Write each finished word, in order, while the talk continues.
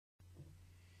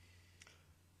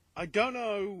I don't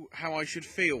know how I should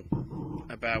feel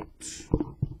about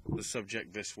the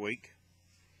subject this week,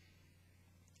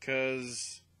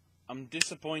 because I'm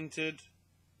disappointed,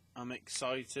 I'm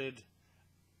excited,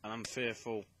 and I'm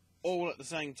fearful all at the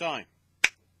same time.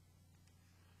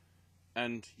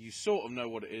 And you sort of know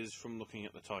what it is from looking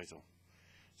at the title.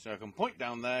 So I can point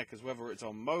down there, because whether it's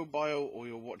on mobile or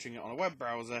you're watching it on a web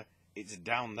browser, it's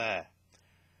down there.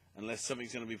 Unless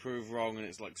something's going to be proved wrong and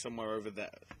it's like somewhere over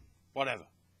there. Whatever.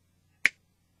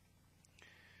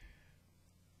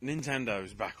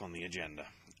 Nintendo's back on the agenda.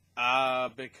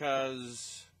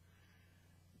 Because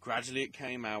gradually it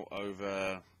came out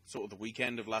over sort of the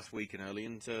weekend of last week and early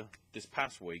into this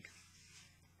past week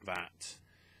that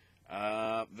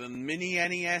the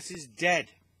MiniNES is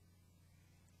dead.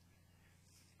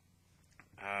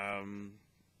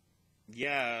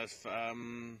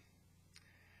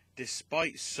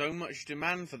 Despite so much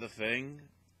demand for the thing,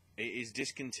 it is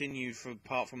discontinued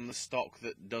apart from the stock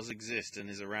that does exist and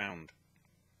is around.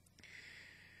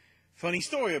 Funny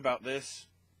story about this,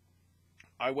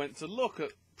 I went to look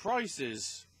at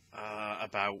prices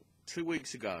about 2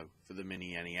 weeks ago for the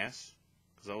MiniNES,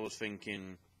 because I was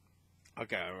thinking,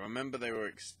 okay, I remember they were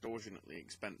extortionately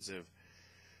expensive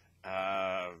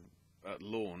at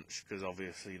launch, because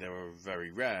obviously they were very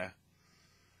rare,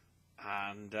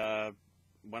 and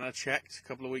when I checked a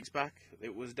couple of weeks back,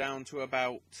 it was down to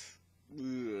about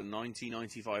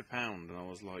 £95, and I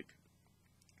was like,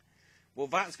 well,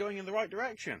 that's going in the right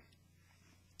direction.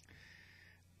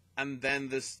 And then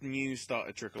this news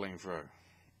started trickling through.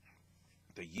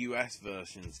 The US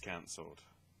version's cancelled.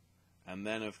 And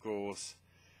then, of course,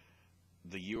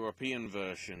 the European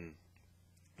version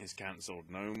is cancelled.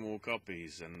 No more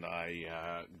copies. And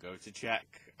I go to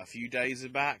check a few days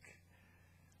back,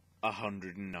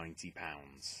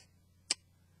 £190.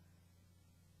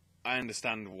 I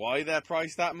understand why they're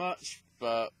priced that much,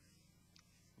 but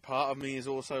part of me is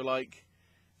also like,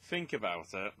 think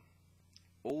about it.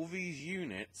 All these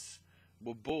units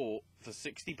were bought for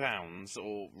 £60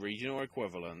 or regional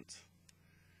equivalent,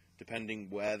 depending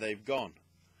where they've gone.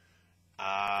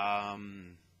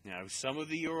 Some of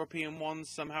the European ones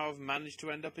somehow have managed to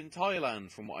end up in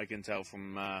Thailand, from what I can tell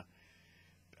from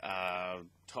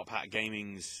Top Hat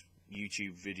Gaming's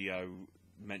YouTube video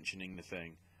mentioning the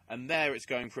thing. And there it's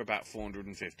going for about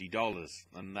 $450,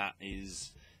 and that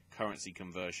is currency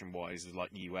conversion wise like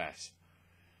US.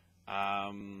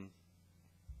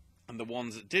 And the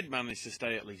ones that did manage to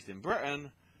stay, at least in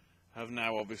Britain, have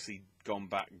now obviously gone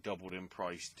back, doubled in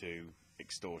price to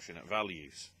extortionate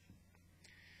values.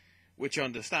 Which I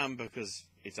understand, because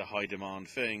it's a high demand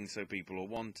thing, so people will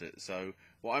want it. So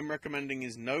what I'm recommending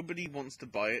is nobody wants to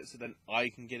buy it, so then I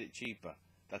can get it cheaper.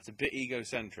 That's a bit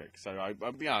egocentric. So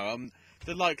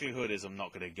the likelihood is I'm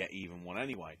not going to get even one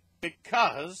anyway,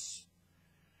 because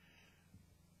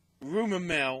rumor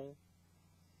mill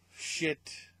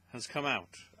shit has come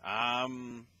out.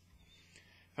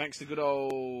 Thanks to good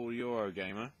old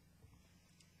Eurogamer,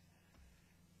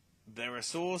 there are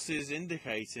sources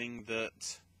indicating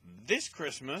that this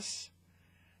Christmas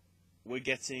we're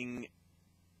getting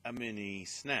a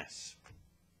MiniSNES.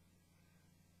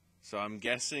 So I'm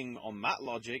guessing on that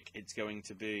logic it's going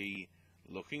to be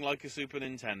looking like a Super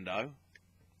Nintendo,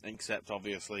 except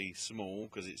obviously small,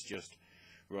 because it's just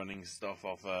running stuff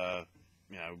off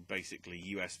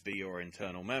basically USB or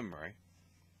internal memory.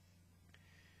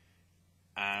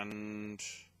 And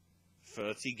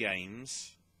 30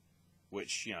 games,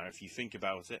 which, if you think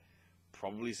about it,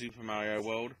 probably Super Mario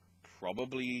World,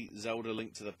 probably Zelda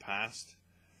Link to the Past,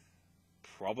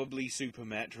 probably Super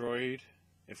Metroid,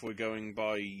 if we're going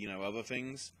by, other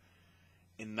things.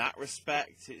 In that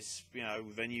respect, it's,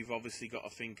 then you've obviously got to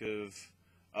think of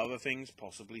other things,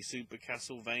 possibly Super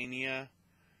Castlevania,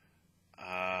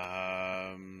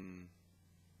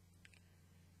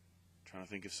 trying to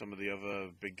think of some of the other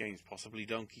big games, possibly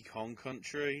Donkey Kong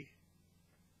Country.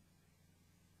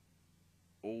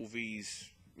 All these,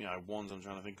 ones I'm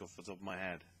trying to think of off the top of my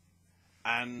head.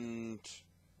 And,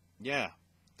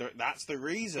 that's the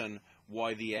reason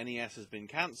why the NES has been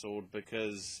cancelled,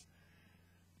 because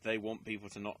they want people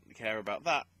to not care about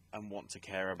that and want to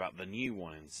care about the new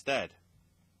one instead.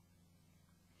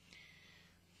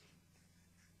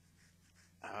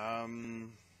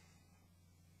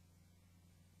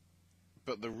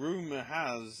 But the rumour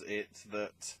has it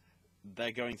that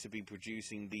they're going to be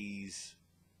producing these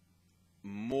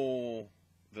more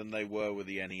than they were with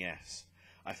the NES.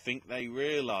 I think they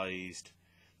realised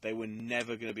they were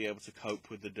never going to be able to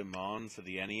cope with the demand for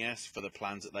the NES, for the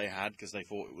plans that they had, because they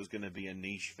thought it was going to be a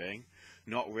niche thing,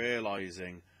 not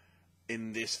realising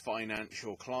in this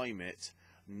financial climate,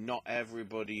 not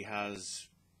everybody has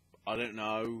I don't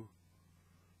know,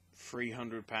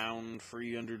 £300,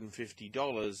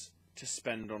 $350 to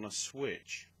spend on a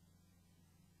Switch.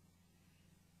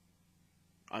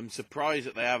 I'm surprised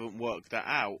that they haven't worked that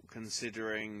out,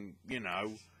 considering, you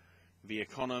know, the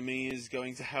economy is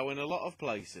going to hell in a lot of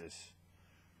places.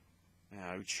 You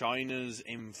know, China's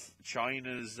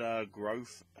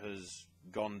growth has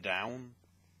gone down.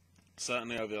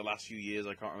 Certainly over the last few years.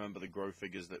 I can't remember the growth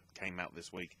figures that came out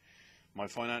this week. My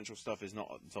financial stuff is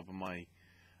not at the top of my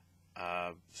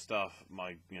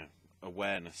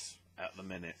awareness at the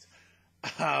minute.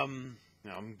 I'm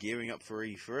gearing up for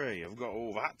E3. I've got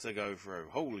all that to go through.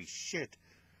 Holy shit!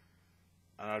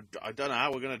 And I don't know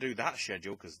how we're going to do that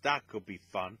schedule, because that could be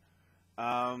fun.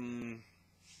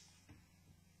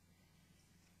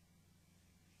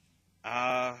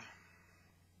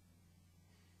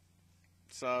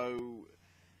 So,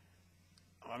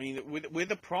 I mean, with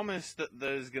the promise that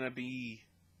there's going to be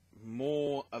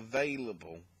more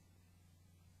available,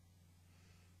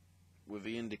 with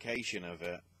the indication of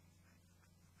it,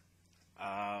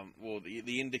 well,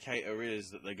 the indicator is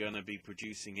that they're going to be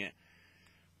producing it.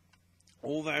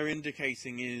 All they're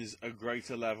indicating is a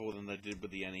greater level than they did with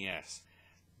the NES.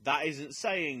 That isn't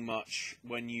saying much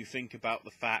when you think about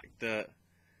the fact that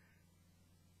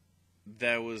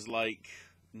there was like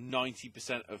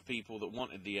 90% of people that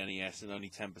wanted the NES and only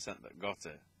 10% that got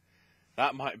it.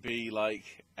 That might be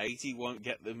like 80 won't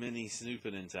get the mini Super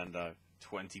Nintendo,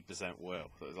 20% will.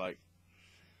 So it's like,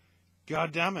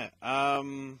 god damn it.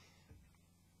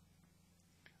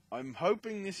 I'm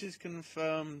hoping this is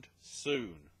confirmed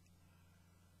soon.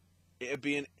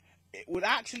 It would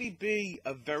actually be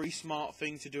a very smart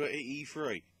thing to do at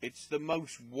E3. It's the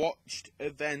most watched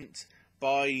event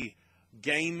by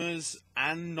gamers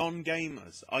and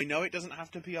non-gamers. I know it doesn't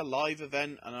have to be a live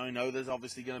event, and I know there's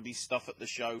obviously going to be stuff at the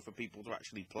show for people to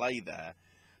actually play there.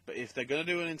 But if they're going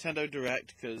to do a Nintendo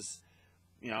Direct, because,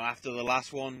 you know, after the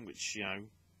last one, which, you know,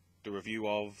 the review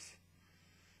of,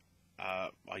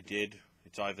 I did.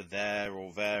 It's either there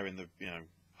or there in the, you know,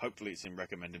 hopefully it's in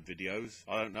recommended videos.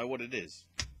 I don't know what it is.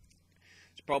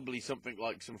 It's probably something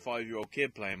like some 5-year-old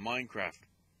kid playing Minecraft,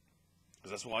 because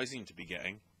that's what I seem to be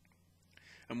getting.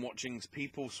 And watching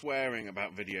people swearing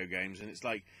about video games, and it's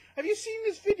like, have you seen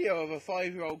this video of a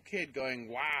 5-year-old kid going,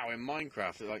 wow, in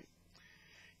Minecraft? It's like,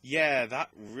 yeah, that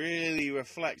really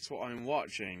reflects what I'm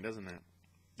watching, doesn't it?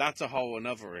 That's a whole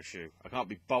another issue. I can't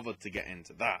be bothered to get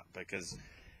into that, because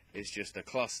it's just a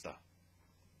cluster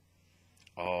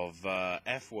of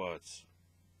F-words.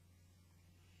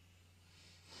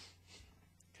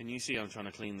 Can you see I'm trying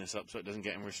to clean this up so it doesn't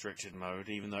get in restricted mode,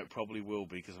 even though it probably will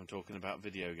be because I'm talking about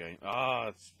video games.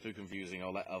 It's too confusing.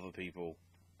 I'll let other people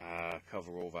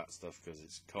cover all that stuff because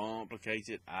it's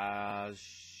complicated as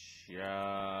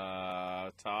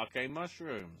shiitake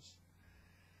mushrooms.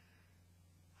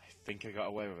 I think I got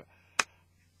away with it.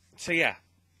 So yeah,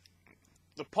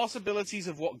 the possibilities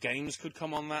of what games could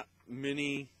come on that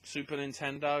mini Super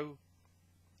Nintendo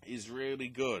is really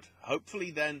good. Hopefully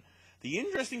then, the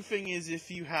interesting thing is if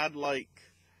you had like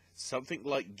something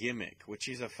like Gimmick, which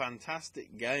is a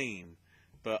fantastic game,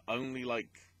 but only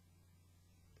like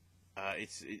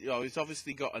it's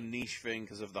obviously got a niche thing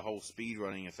because of the whole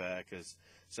speedrunning affair, because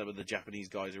some of the Japanese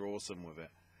guys are awesome with it.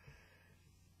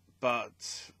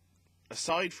 But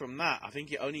aside from that, I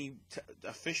think it only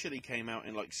officially came out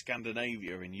in like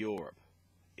Scandinavia in Europe.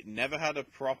 It never had a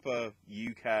proper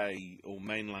UK or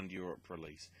mainland Europe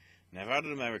release. Never had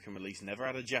an American release, never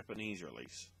had a Japanese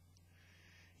release.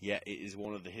 Yet it is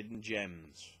one of the hidden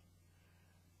gems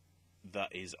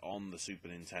that is on the Super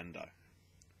Nintendo.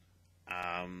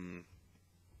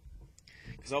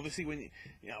 Because obviously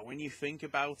when you think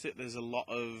about it, there's a lot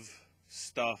of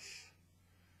stuff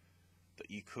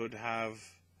that you could have.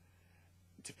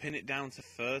 To pin it down to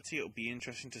 30, it'll be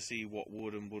interesting to see what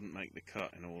would and wouldn't make the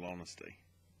cut, in all honesty.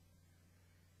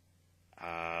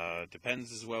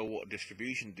 Depends as well what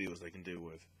distribution deals they can do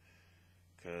with.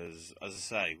 Because, as I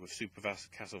say, with Super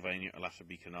Castlevania, it'll have to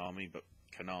be Konami, but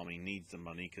Konami needs the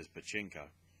money because pachinko.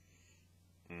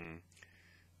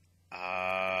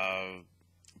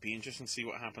 Be interesting to see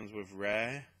what happens with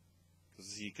Rare,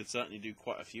 because you could certainly do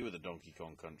quite a few of the Donkey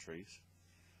Kong countries.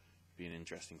 Be an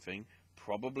interesting thing.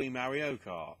 Probably Mario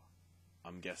Kart,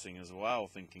 I'm guessing as well,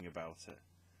 thinking about it.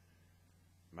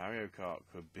 Mario Kart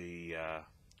could be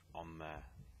on there,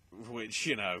 which,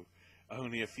 you know,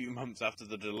 only a few months after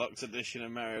the deluxe edition of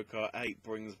Mario Kart 8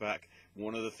 brings back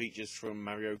one of the features from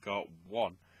Mario Kart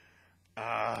 1.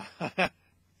 I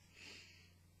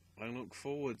look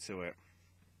forward to it.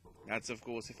 That's, of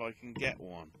course, if I can get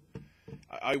one.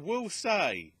 I will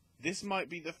say, this might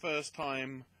be the first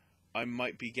time I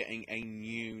might be getting a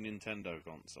new Nintendo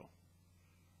console.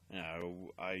 You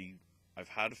know, I've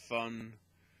had fun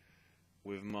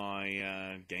with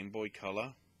my Game Boy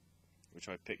Color, which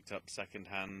I picked up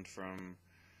secondhand from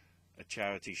a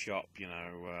charity shop, you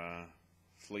know,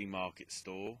 flea market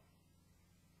store.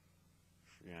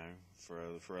 You know,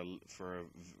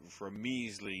 for a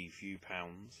measly few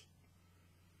pounds.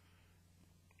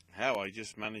 Hell, I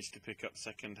just managed to pick up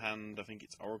secondhand. I think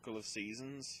it's Oracle of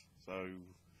Seasons. So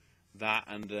that,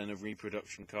 and then a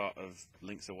reproduction cart of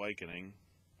Link's Awakening.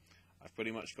 I've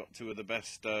pretty much got two of the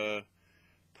best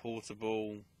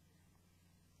portable,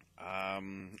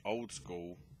 old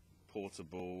school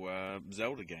portable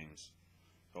Zelda games.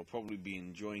 So I'll probably be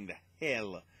enjoying the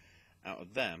hell out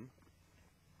of them.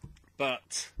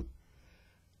 But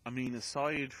I mean,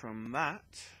 aside from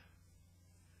that,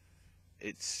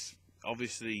 it's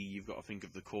obviously you've got to think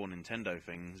of the core Nintendo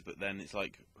things, but then it's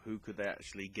like, who could they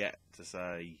actually get to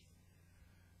say,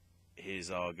 here's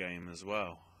our game as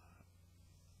well?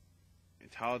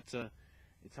 It's hard to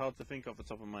think off the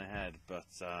top of my head, but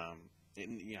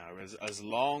you know, as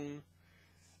long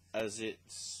as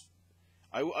it's,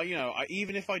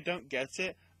 even if I don't get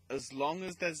it, as long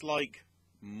as there's like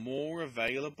more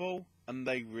available and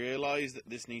they realise that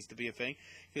this needs to be a thing,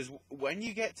 because when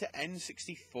you get to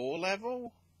N64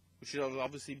 level, which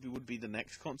obviously would be the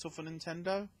next console for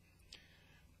Nintendo,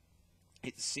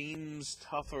 it seems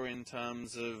tougher in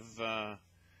terms of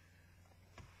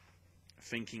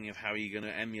thinking of how you're going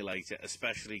to emulate it,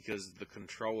 especially because the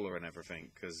controller and everything.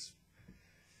 Because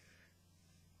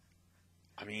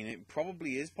I mean, it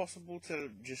probably is possible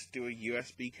to just do a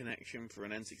USB connection for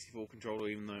an N64 controller,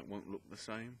 even though it won't look the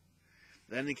same.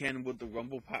 Then again, would the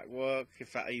Rumble Pack work,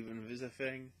 if that even is a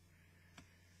thing?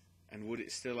 And would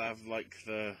it still have like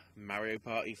the Mario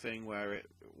Party thing, where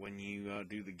when you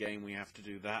do the game, we have to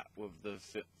do that with the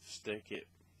stick? It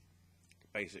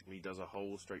basically does a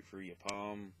hole straight through your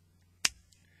palm.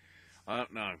 I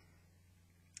don't know.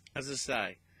 As I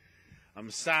say, I'm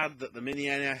sad that the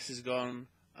MiniNES is gone.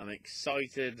 I'm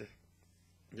excited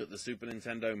that the Super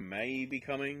Nintendo may be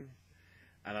coming.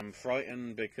 And I'm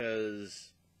frightened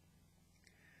because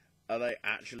are they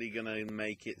actually going to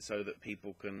make it so that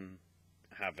people can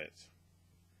have it?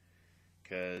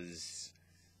 Because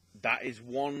that is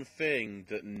one thing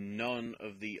that none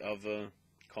of the other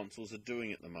consoles are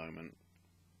doing at the moment,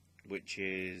 which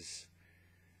is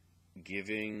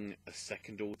giving a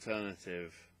second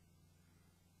alternative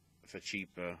for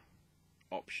cheaper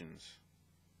options.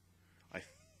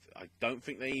 I don't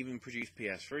think they even produce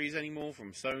PS3s anymore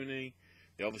from Sony.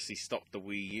 They obviously stopped the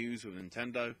Wii U's with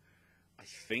Nintendo. I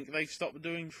think they've stopped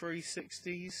doing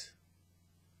 360s.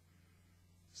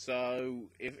 So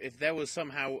if there was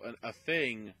somehow a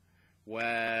thing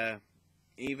where,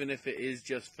 even if it is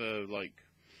just for like,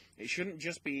 it shouldn't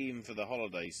just be even for the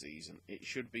holiday season. It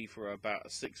should be for about a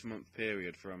 6-month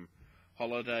period from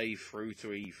holiday through to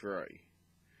E3,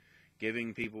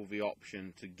 giving people the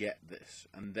option to get this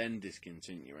and then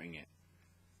discontinuing it.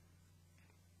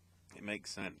 It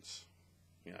makes sense.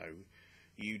 You know,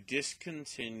 you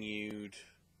discontinued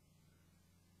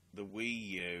the Wii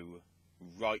U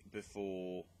right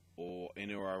before or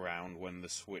in or around when the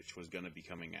Switch was going to be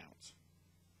coming out.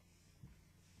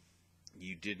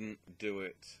 You didn't do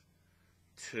it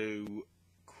too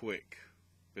quick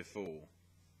before.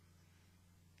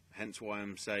 Hence why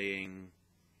I'm saying,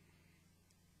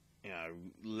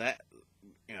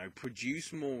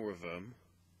 produce more of them,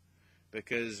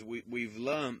 because we've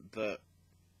learnt that,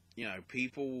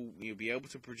 people, you'll be able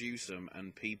to produce them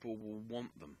and people will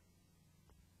want them.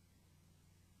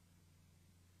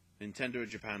 Nintendo of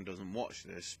Japan doesn't watch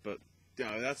this, but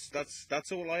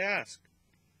that's all I ask.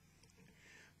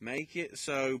 Make it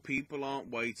so people aren't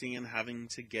waiting and having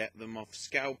to get them off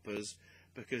scalpers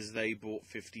because they bought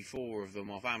 54 of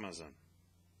them off Amazon.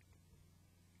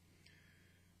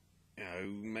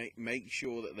 Make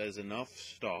sure that there's enough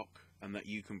stock and that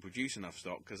you can produce enough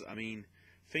stock, because, I mean,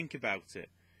 think about it.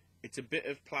 It's a bit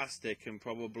of plastic and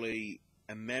probably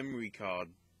a memory card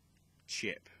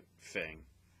chip thing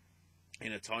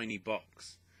in a tiny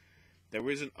box. There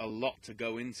isn't a lot to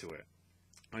go into it.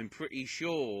 I'm pretty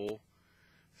sure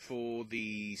for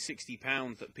the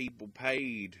 £60 that people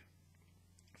paid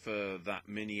for that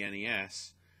mini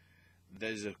NES,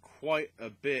 there's quite a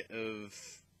bit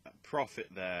of profit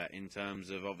there in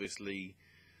terms of obviously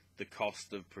the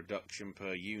cost of production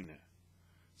per unit,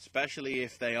 especially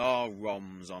if they are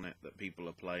ROMs on it that people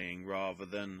are playing rather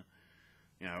than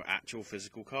actual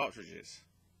physical cartridges.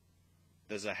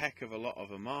 There's a heck of a lot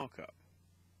of a markup.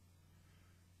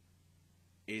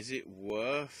 Is it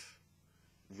worth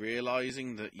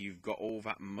realizing that you've got all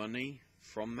that money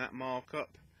from that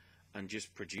markup and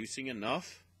just producing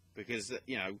enough, because,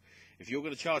 you know, if you're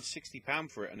going to charge £60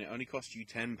 for it and it only costs you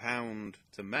 £10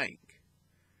 to make,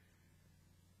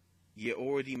 you're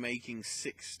already making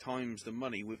 6 times the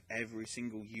money with every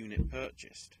single unit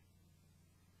purchased.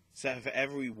 So for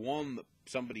every one that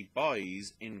somebody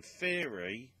buys, in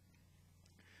theory,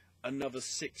 another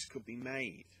 6 could be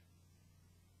made.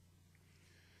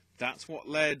 That's what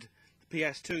led the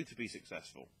PS2 to be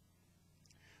successful.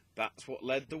 That's what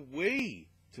led the Wii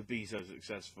to be so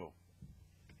successful.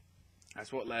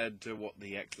 That's what led to what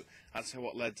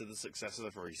led to the success of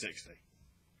the 360.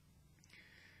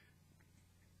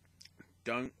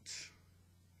 Don't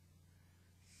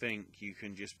think you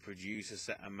can just produce a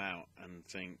set amount and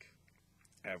think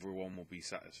everyone will be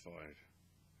satisfied.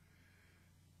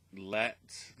 Let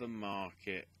the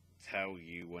market tell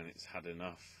you when it's had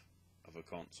enough of a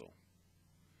console.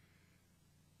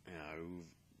 You know,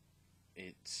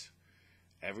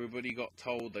 everybody got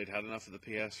told they'd had enough of the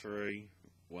PS3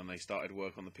 when they started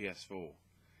work on the PS4.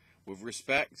 With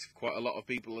respect, quite a lot of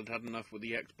people had had enough with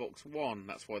the Xbox One.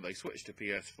 That's why they switched to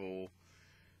PS4.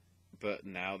 But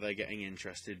now they're getting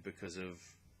interested because of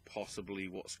possibly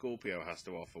what Scorpio has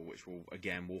to offer, which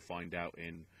we'll find out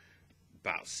in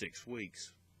about 6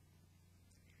 weeks.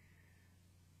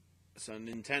 So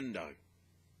Nintendo,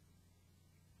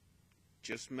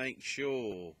 just make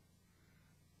sure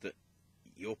that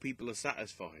your people are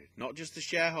satisfied. Not just the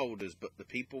shareholders, but the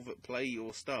people that play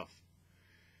your stuff.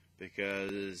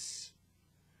 Because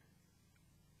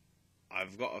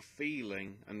I've got a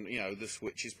feeling, and you know, the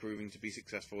Switch is proving to be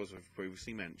successful, as I've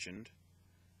previously mentioned.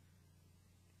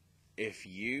 If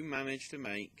you manage to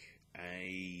make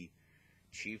a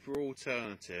cheaper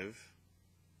alternative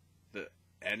that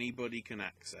anybody can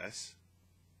access,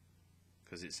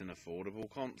 because it's an affordable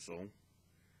console,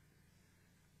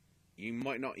 you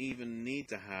might not even need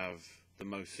to have the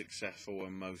most successful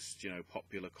and most, you know,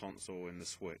 popular console in the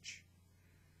Switch.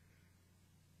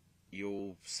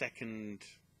 Your second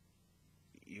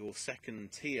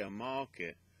tier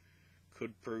market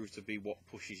could prove to be what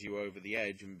pushes you over the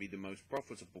edge and be the most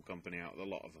profitable company out of the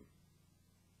lot of them.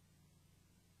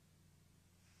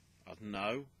 I don't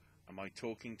know. Am I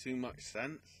talking too much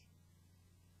sense?